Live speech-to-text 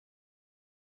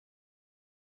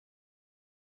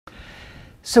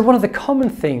So one of the common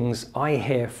things I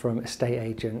hear from estate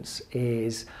agents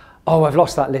is, oh, I've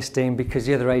lost that listing because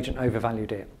the other agent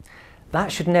overvalued it.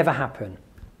 That should never happen.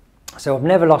 So I've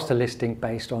never lost a listing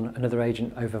based on another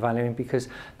agent overvaluing, because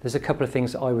there's a couple of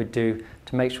things that I would do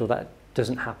to make sure that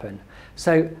doesn't happen.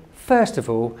 So first of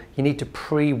all, you need to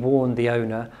pre-warn the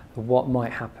owner of what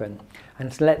might happen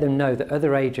and to let them know that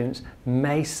other agents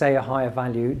may say a higher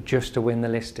value just to win the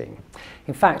listing.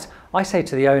 In fact, I say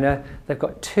to the owner, they've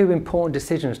got two important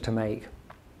decisions to make.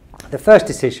 The first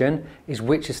decision is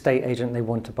which estate agent they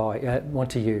want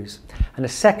to use, and the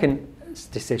second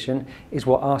decision is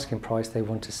what asking price they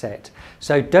want to set.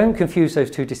 So don't confuse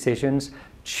those two decisions.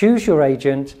 Choose your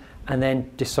agent and then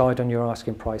decide on your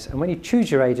asking price. And when you choose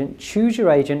your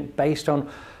agent based on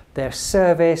their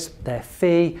service, their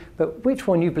fee, but which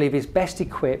one you believe is best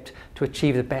equipped to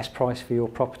achieve the best price for your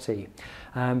property.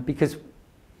 Because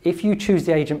if you choose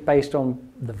the agent based on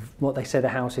what they say the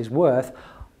house is worth,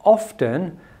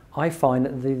 often I find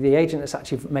that the agent that's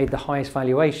actually made the highest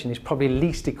valuation is probably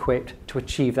least equipped to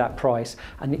achieve that price,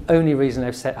 and the only reason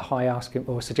they've set a high asking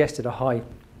or suggested a high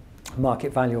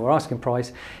market value or asking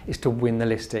price is to win the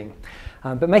listing.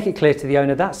 But make it clear to the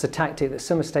owner that's the tactic that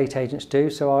some estate agents do.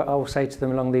 So I will say to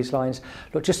them along these lines,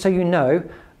 look, just so you know,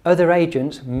 other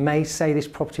agents may say this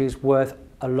property is worth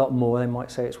a lot more. They might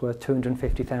say it's worth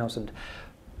 250,000,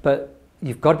 but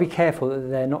you've got to be careful that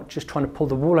they're not just trying to pull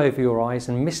the wool over your eyes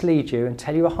and mislead you and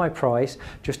tell you a high price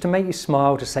just to make you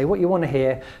smile, to say what you want to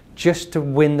hear, just to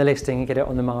win the listing and get it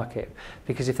on the market.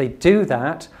 Because if they do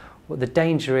that, well, the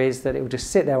danger is that it will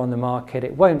just sit there on the market,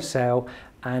 it won't sell,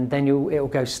 and then it will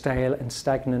go stale and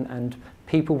stagnant, and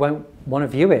people won't want to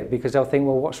view it because they'll think,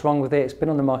 well, what's wrong with it? It's been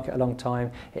on the market a long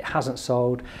time, it hasn't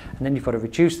sold, and then you've got to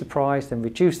reduce the price, then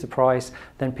reduce the price,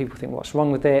 then people think, what's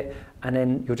wrong with it? And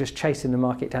then you're just chasing the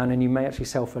market down, and you may actually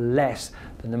sell for less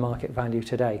than the market value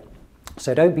today.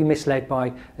 So don't be misled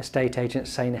by estate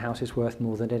agents saying the house is worth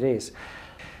more than it is.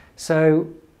 So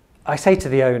I say to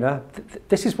the owner,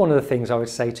 this is one of the things I would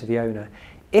say to the owner.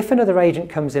 If another agent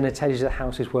comes in and tells you the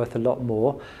house is worth a lot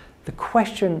more, the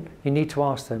question you need to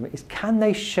ask them is, can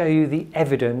they show you the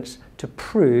evidence to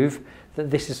prove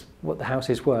that this is what the house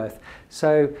is worth?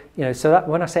 So, so that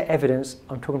when I say evidence,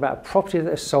 I'm talking about a property that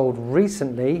has sold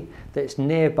recently, that's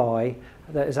nearby,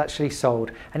 that is actually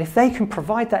sold. And if they can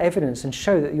provide that evidence and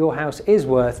show that your house is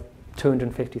worth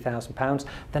 £250,000,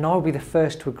 then I'll be the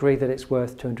first to agree that it's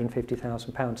worth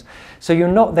 £250,000. So you're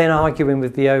not then arguing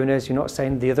with the owners, you're not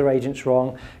saying the other agent's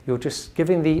wrong, you're just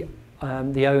giving the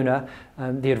owner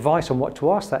the advice on what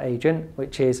to ask that agent,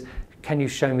 which is, can you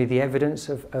show me the evidence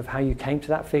of how you came to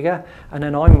that figure? And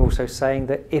then I'm also saying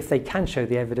that if they can show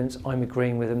the evidence, I'm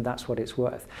agreeing with them that's what it's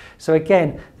worth. So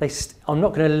again, I'm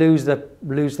not going to lose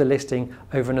the listing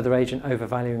over another agent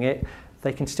overvaluing it.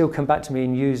 They can still come back to me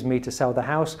and use me to sell the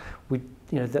house.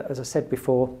 As I said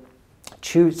before,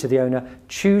 choose to the owner,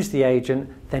 choose the agent,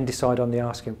 then decide on the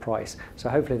asking price. So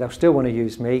hopefully they'll still want to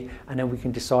use me, and then we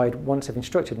can decide, once they've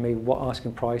instructed me, what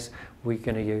asking price we're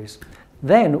going to use.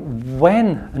 Then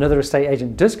when another estate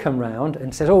agent does come round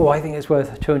and says, oh, I think it's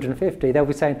worth 250, they'll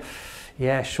be saying,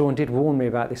 yeah, Sean did warn me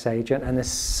about this agent, and they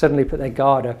suddenly put their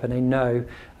guard up and they know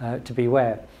to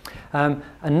beware.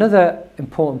 Another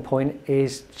important point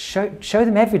is show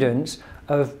them evidence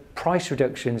of price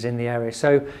reductions in the area.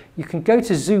 So you can go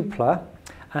to Zoopla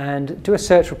and do a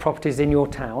search for properties in your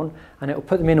town, and it will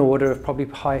put them in order of probably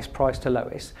highest price to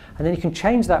lowest. And then you can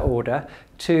change that order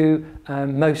to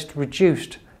most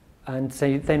reduced. And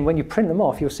so then when you print them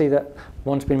off, you'll see that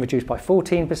one's been reduced by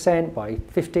 14%, by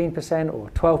 15%, or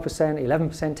 12%,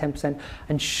 11%, 10%,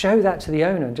 and show that to the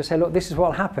owner and just say, look, this is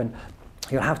what will happen.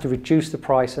 You'll have to reduce the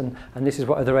price, and this is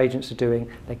what other agents are doing.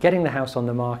 They're getting the house on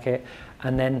the market,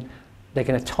 and then they're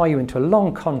going to tie you into a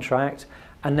long contract,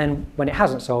 and then when it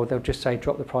hasn't sold, they'll just say,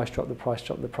 drop the price, drop the price,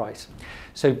 drop the price.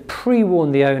 So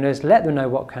pre-warn the owners, let them know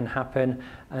what can happen,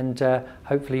 and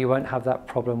hopefully you won't have that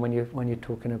problem when you're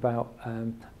talking about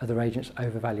other agents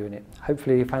overvaluing it.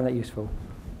 Hopefully you found that useful.